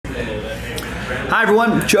Hi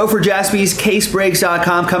everyone, Joe for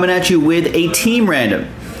JaspysCaseBreaks.com coming at you with a team random.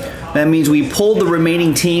 That means we pulled the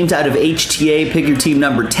remaining teams out of HTA, pick your team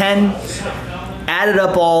number 10, added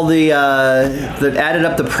up all added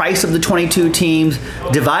up the price of the 22 teams,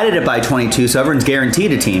 divided it by 22 so everyone's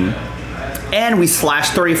guaranteed a team, and we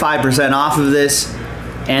slashed 35% off of this,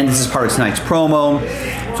 and this is part of tonight's promo.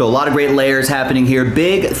 So a lot of great layers happening here.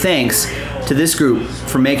 Big thanks to this group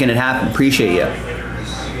for making it happen. Appreciate you.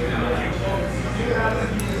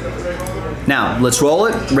 Now, let's roll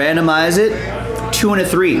it, randomize it, 2 and a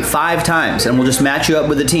 3, 5 times, and we'll just match you up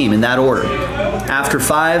with the team in that order. After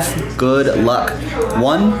 5, good luck.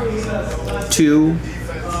 1, 2,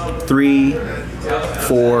 3,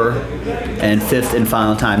 4, and 5th and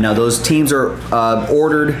final time. Now, those teams are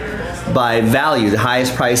ordered by value, the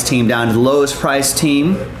highest priced team down to the lowest priced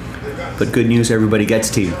team. But good news, everybody gets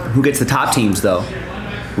a team. Who gets the top teams, though?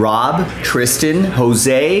 Rob, Tristan,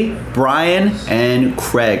 Jose, Brian, and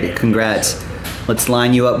Craig. Congrats. Let's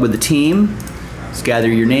line you up with the team. Let's gather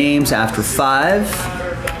your names after 5.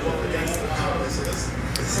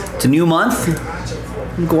 It's a new month.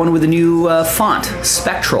 I'm going with a new font,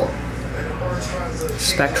 Spectral.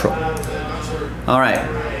 Spectral. All right.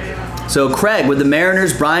 So Craig with the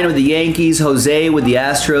Mariners, Brian with the Yankees, Jose with the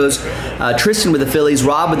Astros, Tristan with the Phillies,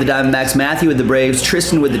 Rob with the Diamondbacks, Matthew with the Braves,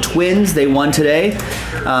 Tristan with the Twins. They won today.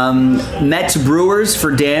 Mets Brewers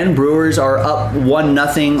for Dan. Brewers are up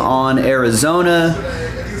 1-0 on Arizona.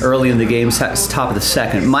 Early in the game, top of the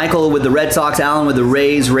second. Michael with the Red Sox, Alan with the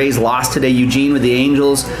Rays. Rays lost today. Eugene with the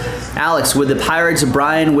Angels. Alex with the Pirates,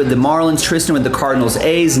 Brian with the Marlins, Tristan with the Cardinals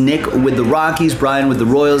A's, Nick with the Rockies, Brian with the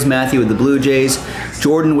Royals, Matthew with the Blue Jays,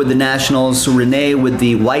 Jordan with the Nationals, Renee with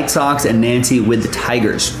the White Sox, and Nancy with the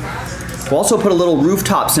Tigers. We'll also put a little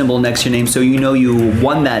rooftop symbol next to your name so you know you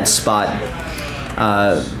won that spot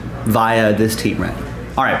via this team random.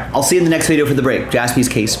 All right, I'll see you in the next video for the break.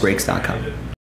 JaspysCaseBreaks.com.